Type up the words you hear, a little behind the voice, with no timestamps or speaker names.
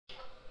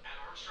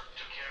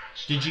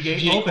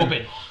DigiGate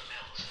open.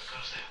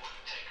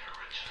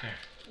 Okay.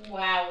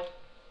 Wow.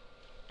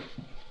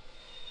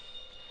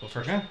 Go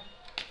first. Okay.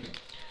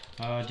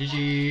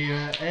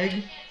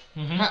 Digi-Egg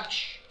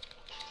hatch.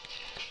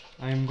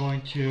 I'm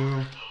going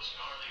to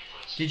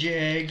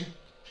Digi-Egg,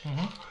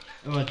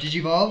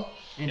 DigiBattle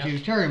into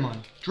Jesmon.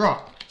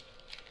 Drop.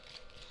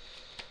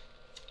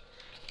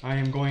 I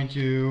am going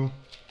to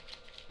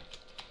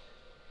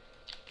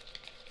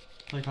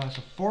play cost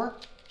of 4.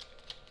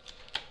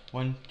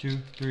 1, 2,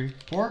 3,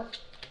 4.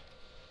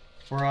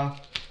 For a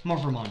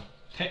Morphemon.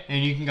 Okay.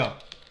 And you can go.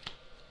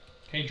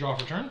 Okay, draw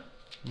for turn.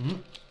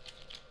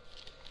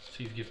 So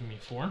you've given me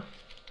 4.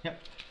 Yep.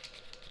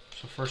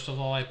 So first of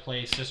all, I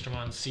play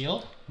Sistermon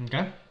Seal.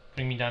 Okay.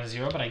 Putting me down to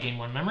 0, but I gain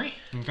 1 memory.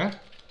 Okay.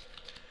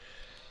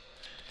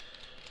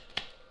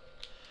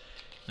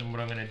 And what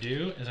I'm going to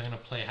do is I'm going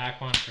to play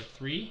Hackmon for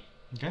 3.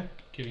 Okay.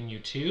 Giving you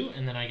 2,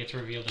 and then I get to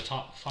reveal the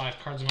top 5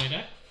 cards of my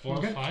deck. 4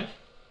 or 5.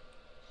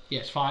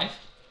 Yes, 5.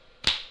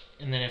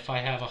 And then if I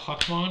have a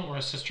Huckmon or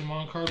a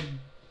Sistermon card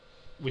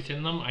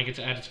within them, I get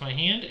to add it to my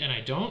hand, and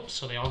I don't,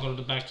 so they all go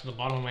back to the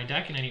bottom of my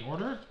deck in any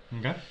order.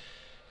 Okay.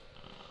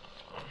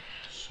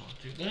 So I'll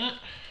do that.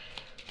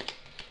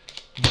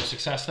 No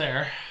success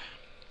there.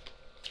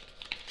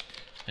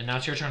 And now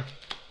it's your turn.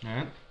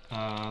 Alright.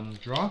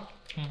 Draw.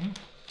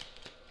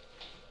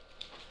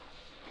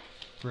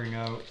 Bring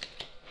out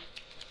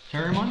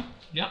Jesmon.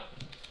 Yep.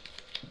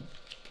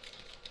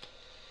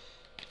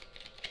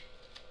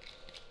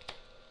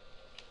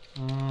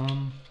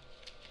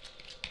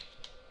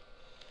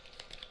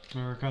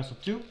 Another cost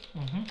of 2.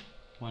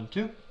 1,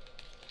 2.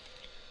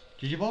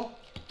 DigiBattle.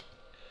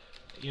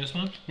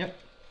 Eosmon? Yep.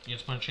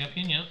 Eosmon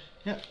champion, yeah.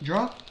 Yep.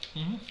 Draw.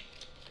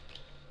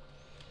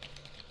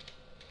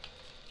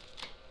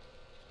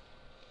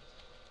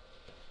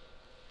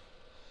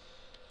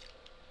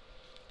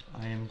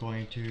 I am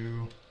going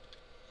to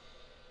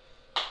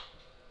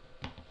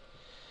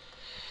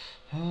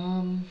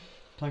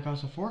play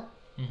cost of 4.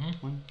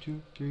 1,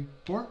 2, 3,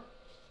 4.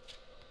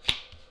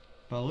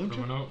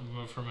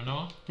 Balucha. For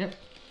Manoa? Yep.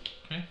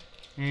 Okay.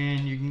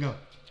 And you can go.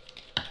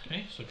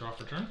 Okay, so draw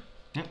for turn.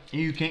 Yep.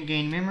 You can't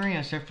gain memory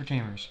except for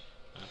Tamers.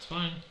 That's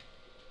fine.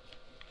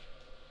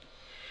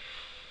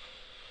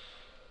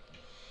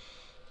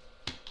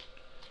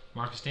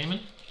 Marcus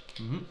Damon.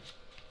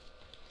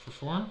 For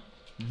 4.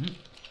 And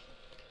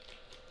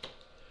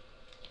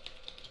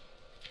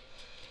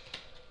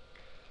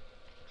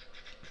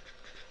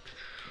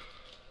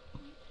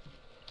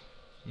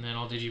then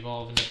I'll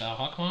Digivolve into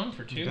Huckmon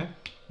for 2. Okay.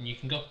 And you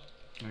can go.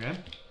 Okay.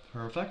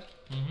 Perfect.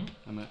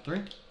 I'm at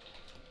 3.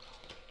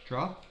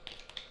 Draw.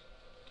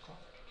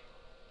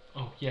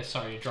 Oh, yes,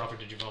 sorry, draw for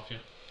Digivolve, yeah.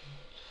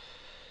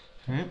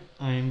 Alright.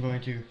 I am going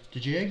to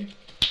Digi-Egg.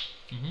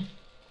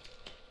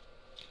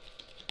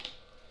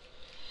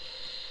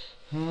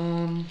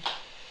 I'm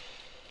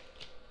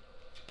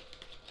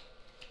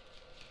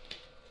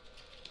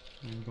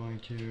going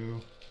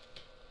to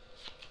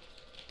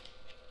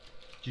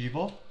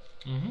DigiBattle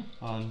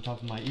on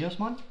top of my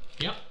Eosmon.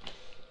 Yep.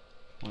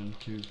 1,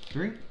 2,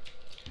 3.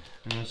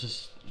 And let's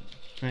just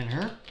spin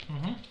her.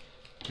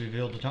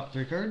 Reveal the top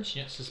 3 cards.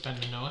 Yeah, suspend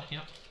Manoa,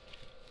 yep.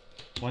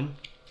 1,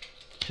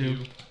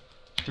 2,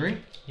 3.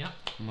 Yep.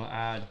 I'm going to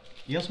add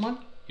Eosmon.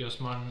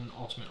 Eosmon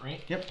Ultimate,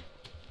 right? Yep.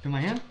 To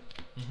my hand.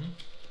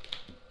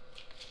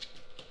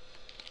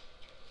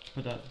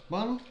 Put that at the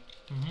bottom.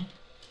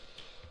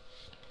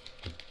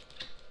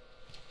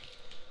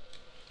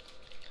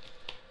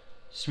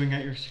 Swing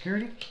out your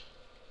security.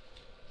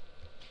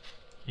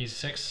 He's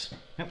 6.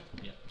 Yep.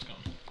 Yep, it's gone.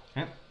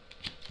 Yep.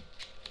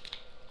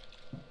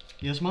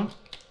 Jesmon.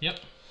 Yep.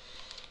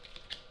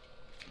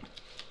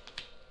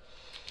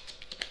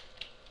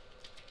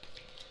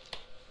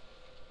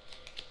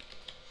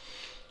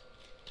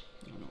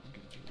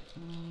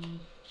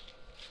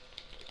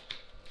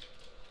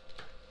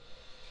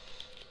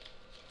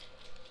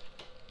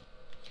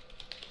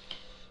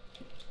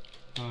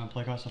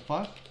 Play cost of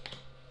 5.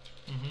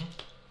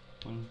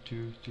 1,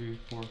 2, 3,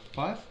 4,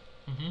 5.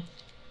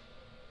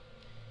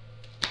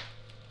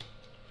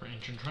 For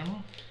Ancient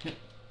Tremor? Yep.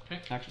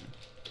 Okay. Action.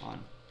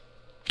 On.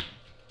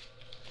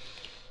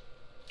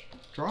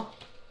 Draw.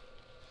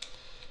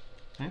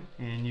 Okay,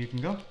 and you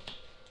can go.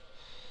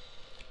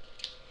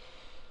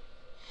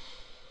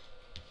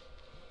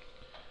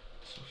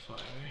 So 5,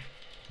 eh?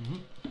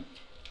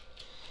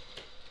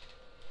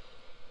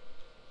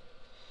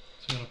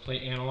 So I'm going to play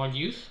Analog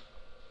Youth.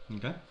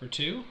 Okay. For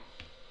 2.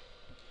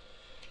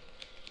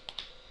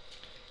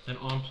 Then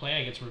on play,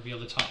 I get to reveal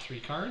the top 3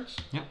 cards.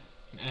 Yep.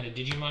 And add a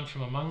Digimon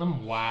from among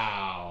them.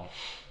 Wow.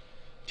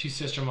 2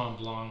 Sistermon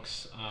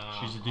Blancs.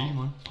 She's a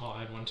Digimon. I'll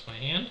add 1 to my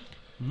hand.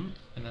 And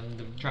then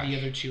the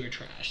other 2 are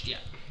trashed. Yeah.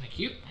 Thank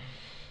you.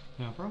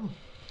 No problem.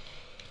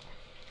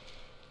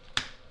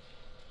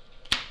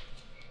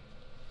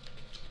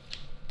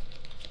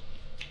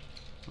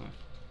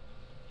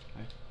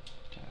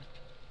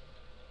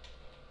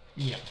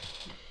 Yeah.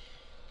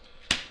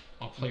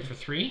 I'll play for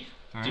 3.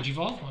 Right.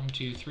 Digivolve. 1,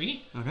 2,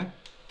 3. Okay.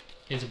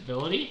 His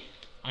ability,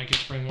 I get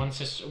to bring one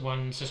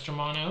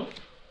Sistermon out.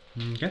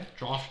 Okay.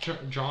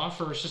 Draw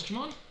for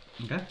Sistermon.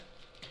 Okay.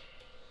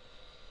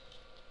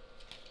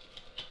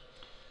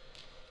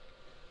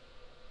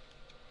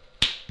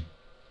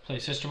 Play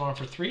Sistermon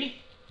for 3.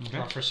 Okay.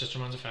 Draw for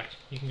Sistermon's effect.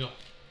 You can go.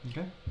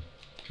 Okay.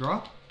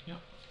 Draw. Yeah.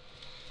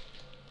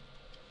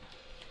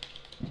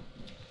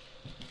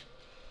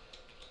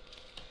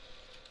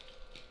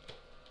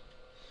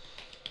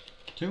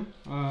 Two.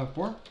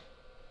 4.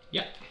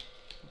 Yeah.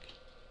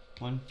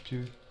 1,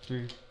 2,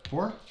 3,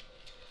 4.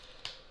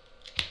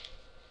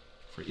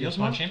 For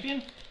Eosmon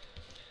champion.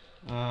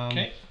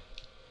 Okay.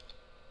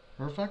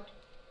 Perfect.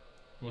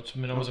 What's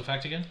Minnowa's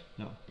effect again?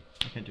 No,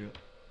 I can't do it.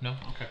 No.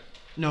 Okay.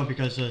 No,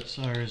 because it's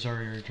already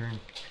your turn.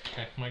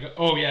 Okay. My go.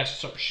 Oh yes.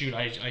 So, shoot.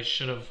 I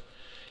should have.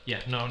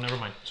 Yeah. No. Never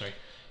mind. Sorry.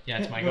 Yeah.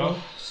 It's my go.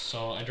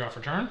 So I draw for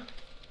turn.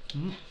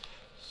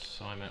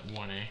 So I'm at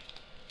 1A.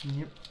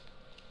 Yep.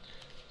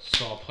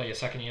 So I'll play a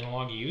second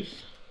analog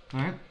youth.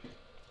 Alright.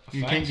 Effect.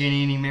 You can't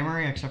gain any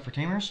memory except for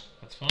Tamers.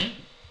 That's fine.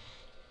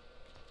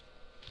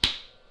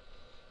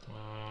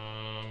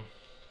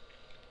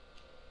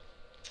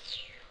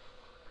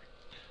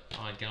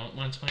 Gallant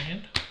Mine's my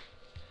hand.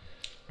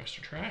 Rest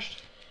are trashed.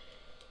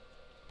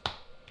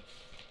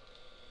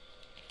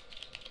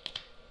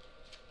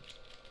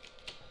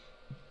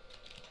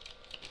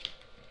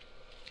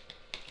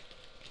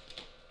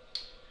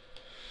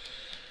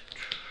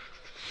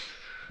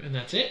 And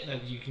that's it.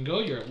 That you can go.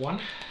 You're at 1.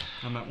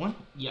 I'm at 1?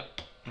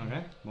 Yep.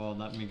 Okay. Well,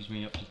 that makes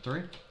me up to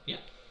 3. Yep.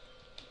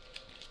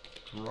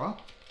 Draw.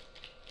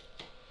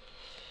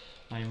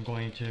 I am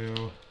going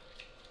to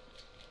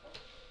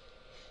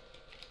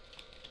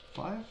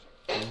 5.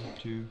 1,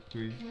 2,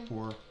 3,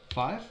 4,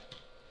 5.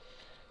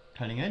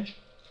 Cutting Edge.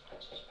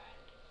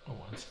 Oh,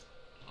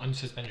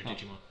 unsuspend your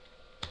Digimon.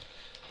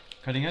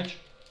 Cutting Edge.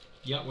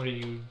 Yeah. What are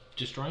you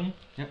destroying?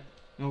 Yep.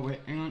 Oh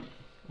wait, hang on.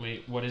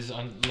 Wait. What is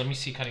let me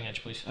see Cutting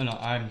Edge, please. Oh no,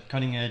 I'm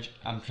Cutting Edge.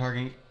 I'm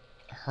targeting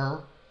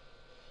her.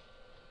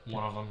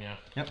 One of them, yeah.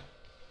 Yep.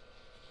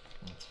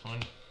 That's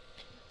fine.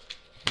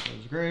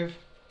 Goes grave.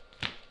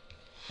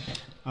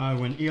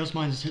 When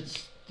Eosmon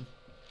hits the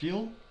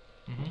field,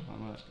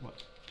 I'm at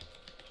what?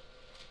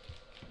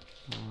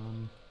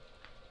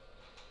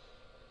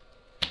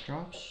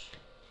 Drops.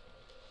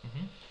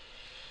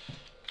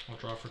 I'll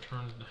draw for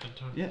turn. Head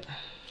turn. Yeah.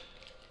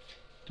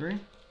 3.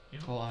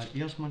 Yep. I'll add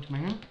Eosmon to my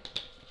hand.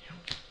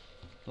 Yep.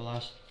 The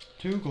last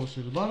 2 goes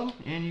to the bottom,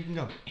 and you can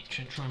go.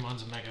 Ancient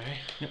Trimon's a mega, eh?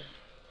 Yep.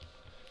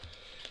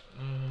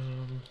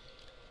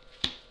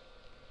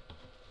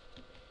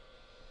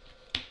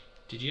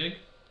 Digi-Egg?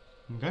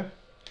 Okay.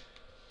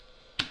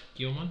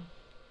 Gilman.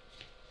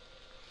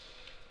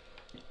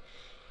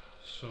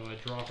 So I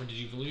draw for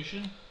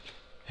Digivolution.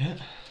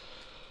 Hit.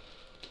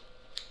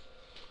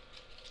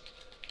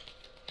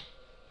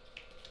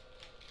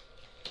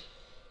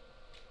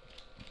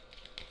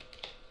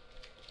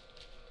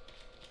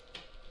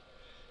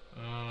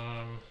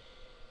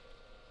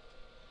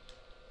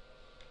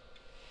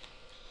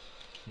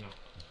 No.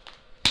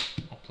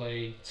 I'll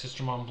play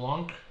Sistermon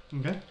Blanc.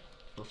 Okay.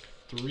 For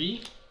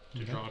 3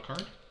 to draw a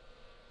card.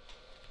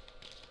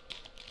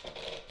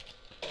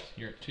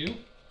 You're at 2.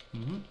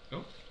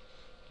 Go.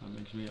 That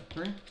makes me at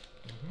 3.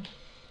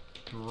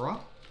 Draw.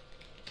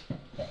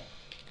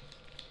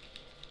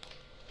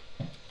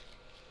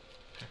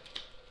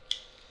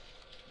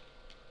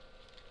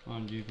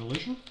 On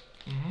Devolution.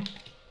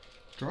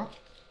 Draw.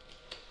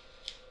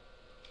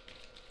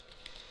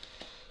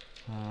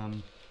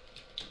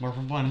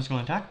 Morphobond is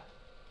going to attack.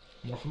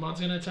 Morphomon's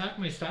going to attack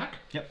my stack?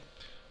 Yep.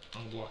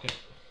 I'll block it.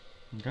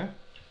 Okay.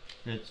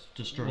 It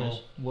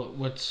destroys. Well,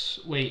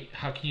 wait,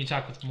 how can you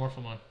attack with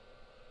Morphomon?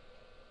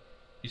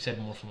 You said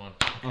Morphomon.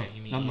 Okay,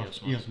 you mean Eosmon.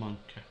 Eosmon.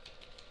 Okay.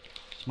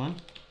 Eosmon?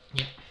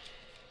 Yeah.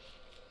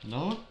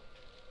 Another one?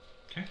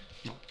 Okay.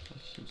 No,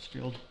 that's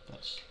skilled.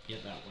 That's. Yeah,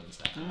 that one's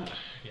that.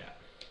 Yeah.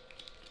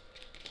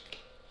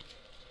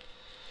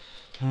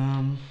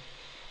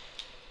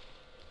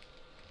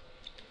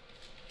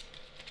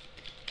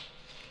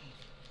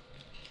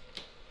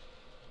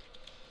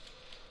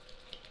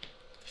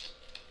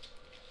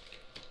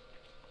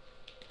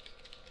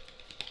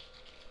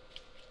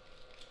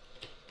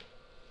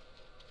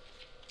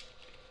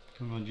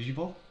 I'm on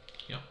DigiBattle.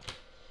 Yep.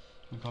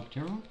 On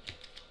Computero.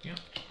 Yep.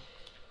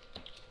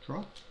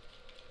 Draw.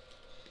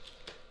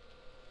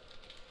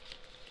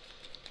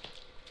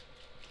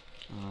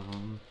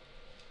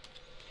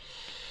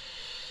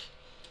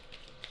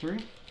 Three.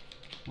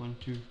 1,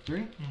 2,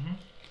 3.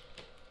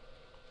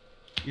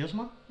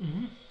 Eosmon?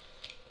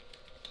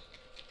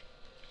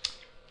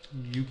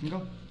 You can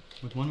go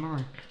with 1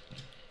 memory.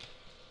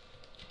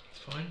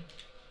 It's fine.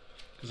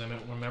 Because I'm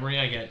at 1 memory,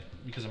 I get,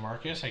 because of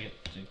Marcus, I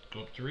get to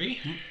go up 3.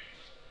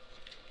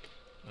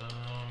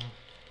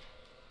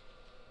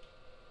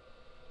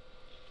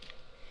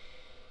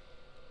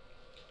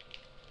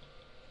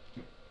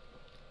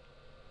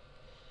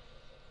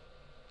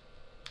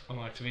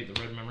 I'll activate the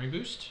red memory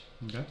boost.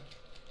 Okay.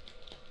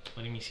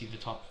 Letting me see the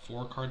top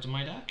 4 cards of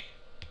my deck.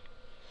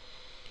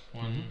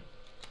 1,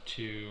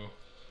 2,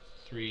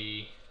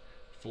 3,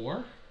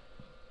 4.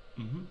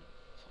 So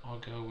I'll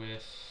go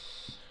with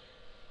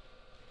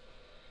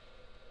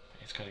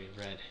it's gotta be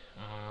red.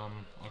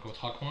 I'll go with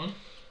Hawkmon.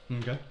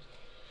 Okay.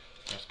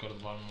 Let's go to the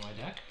bottom of my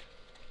deck.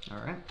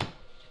 Alright.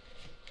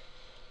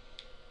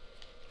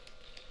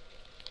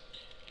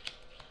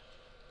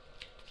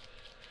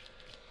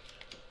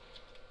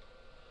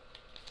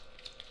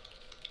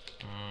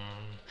 I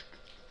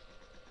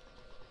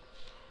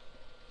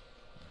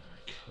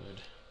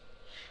could.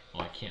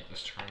 Well, I can't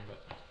this turn, but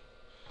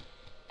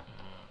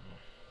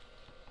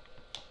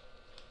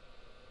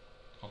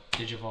I'll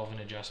Digivolve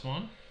into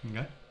Jesmon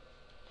Okay.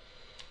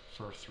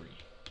 for 3.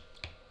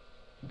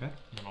 Okay. And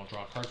then I'll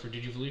draw a card for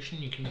Digivolution.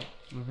 You can.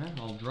 Okay,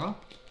 I'll draw.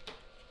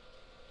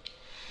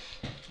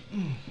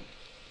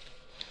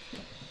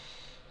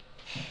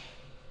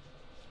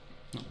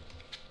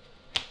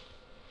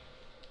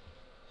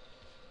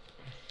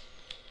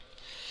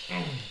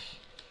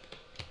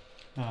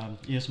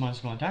 Eosmon's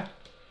going to attack.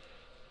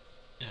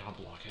 Yeah, I'll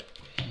block it.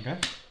 Okay.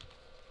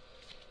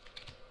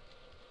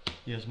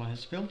 Eosmon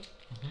hits the field.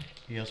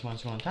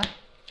 Eosmon's going to attack.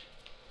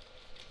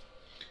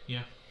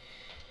 Yeah.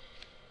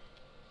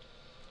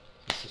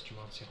 The Sister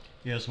Mon Seal.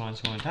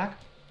 Eosmon's going to attack.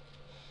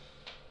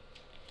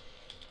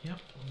 Yep.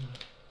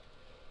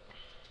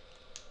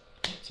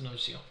 It's another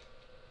seal.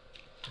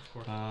 Of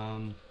course.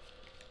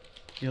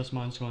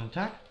 Eosmon's going to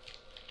attack.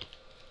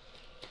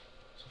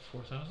 So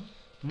 4,000?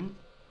 Hmm.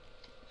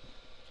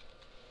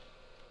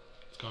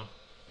 It's gone.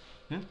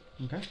 Yeah,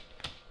 okay.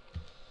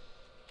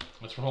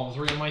 That's what all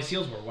 3 of my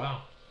seals were.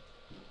 Wow.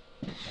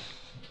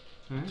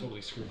 Alright.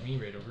 Totally screwed me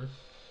right over.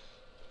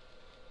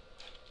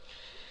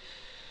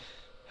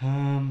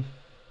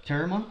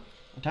 Terramon,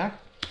 attack.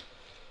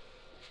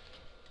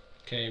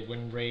 Okay,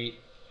 win rate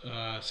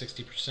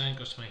 60%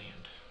 goes to my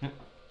hand. Yep.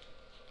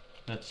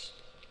 That's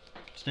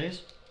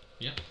stays.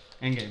 Yep.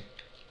 End game.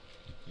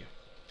 Yeah.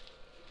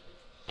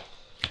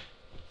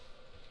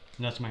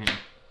 And that's my hand.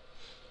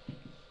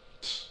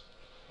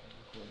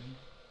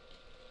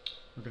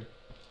 Okay.